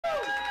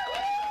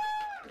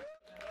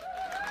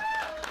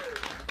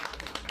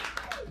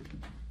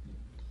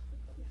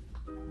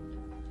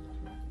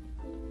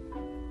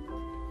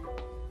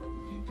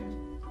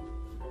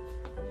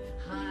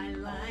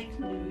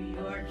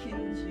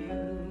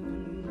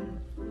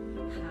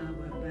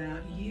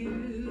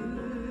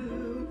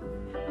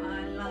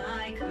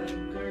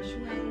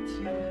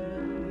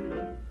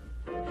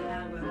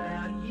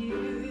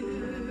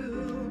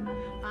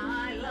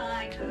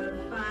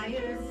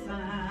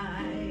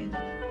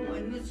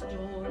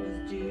store is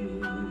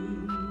due.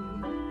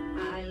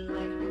 I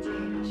like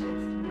potato chips,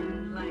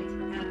 moonlight,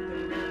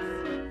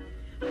 happiness.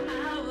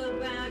 How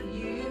about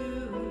you?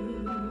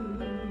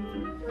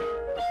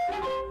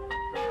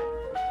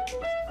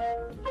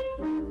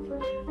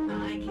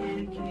 I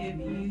can't give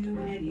you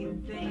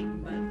anything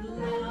but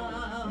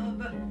love,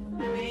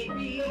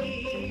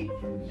 baby.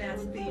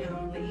 That's the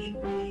only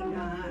thing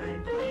I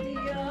pity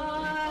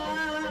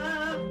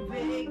of,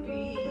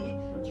 baby.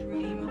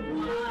 Dream a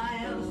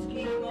while,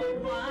 scheme a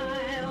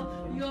while,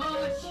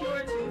 you're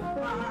sure to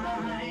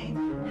find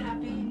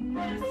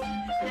happiness.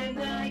 And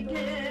I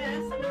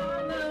guess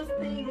all those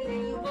things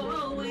you've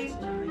always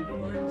tried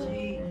for.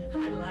 Gee,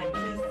 I'd like to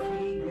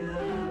see you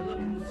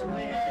looking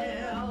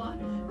swell,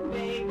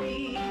 baby.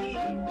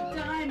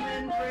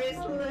 Diamond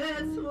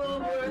bracelets will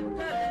worth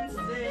heaven's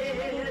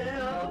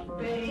sale,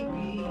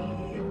 baby.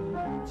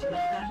 Till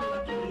that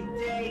lucky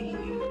day,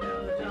 you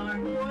know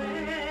darn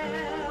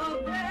well,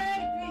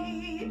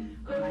 baby,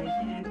 I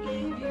can't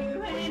give you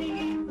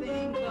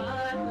anything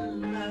but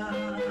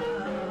love.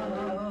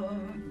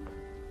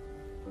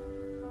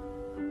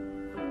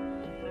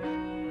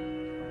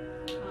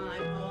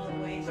 I'm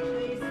always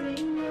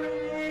chasing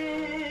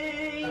rainbows,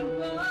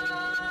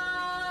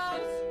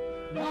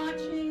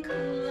 watching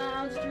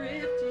clouds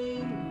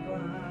drifting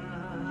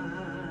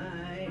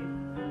by.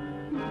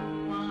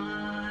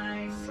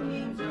 My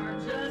schemes are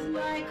just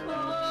like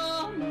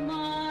all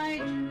my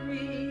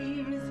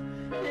dreams,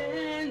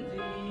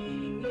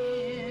 ending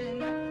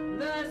in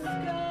the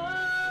sky.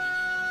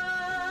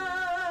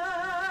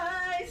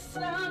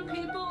 Some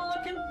people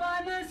look and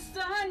find the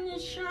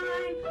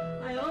sunshine,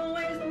 I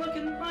always look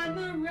and find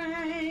the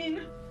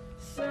rain.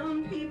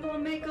 Some people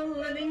make a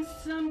living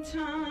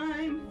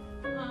sometime,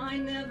 I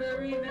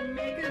never even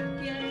make a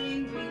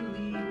gain.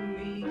 Believe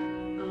me,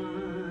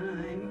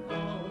 I'm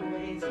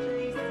always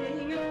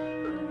chasing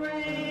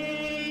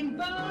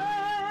rainbows,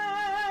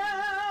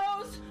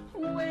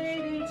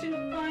 waiting to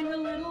find a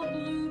little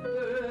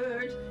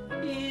bluebird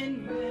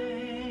in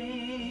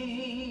vain.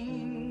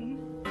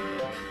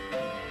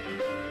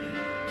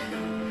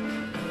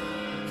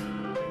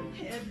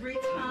 Every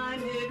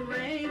time it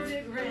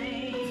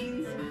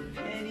rains,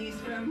 pennies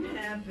from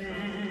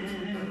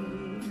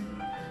heaven.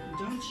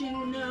 Don't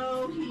you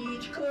know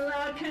each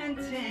cloud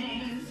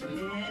contains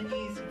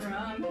pennies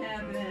from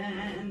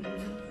heaven?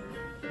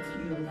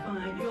 You'll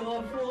find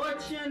your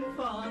fortune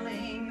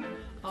falling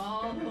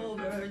all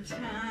over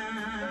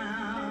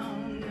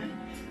town.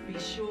 Be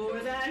sure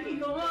that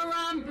your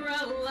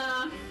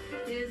umbrella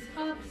is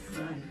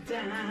upside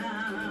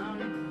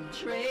down.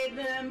 Trade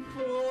them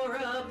for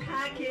a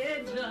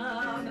package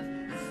of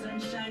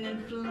sunshine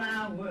and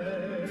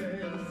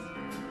flowers.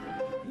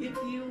 If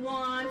you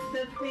want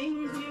the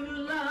things you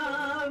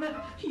love,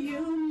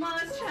 you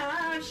must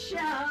have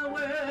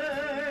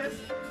showers.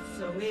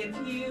 So if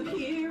you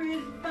hear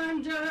it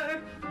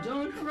thunder,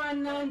 don't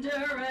run under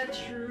a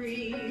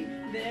tree.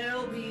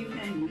 There'll be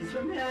pennies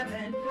from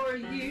heaven for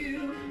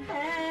you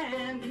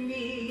and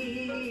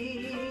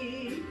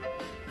me.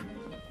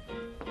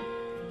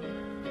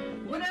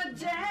 What a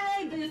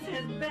day this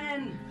has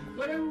been,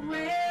 what a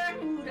rare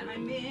mood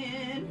I'm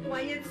in.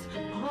 Why, it's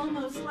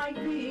almost like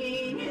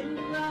being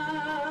in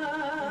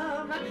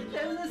love.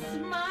 There's a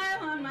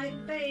smile on my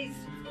face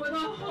for the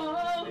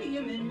whole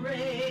human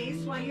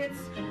race. Why,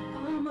 it's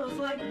almost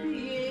like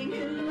being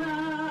in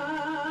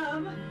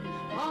love.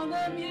 All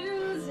the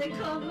music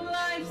of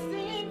life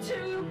seems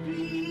to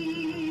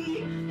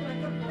be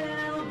like a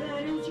bell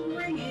that is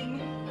ringing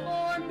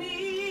for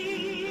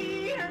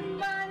me. And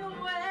by the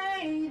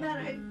way that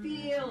I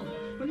feel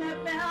when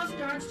that bell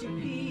starts to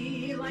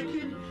peal, I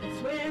could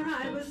swear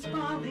I was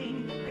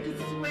falling, I could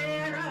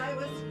swear I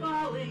was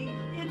falling.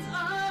 It's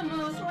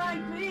almost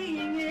like being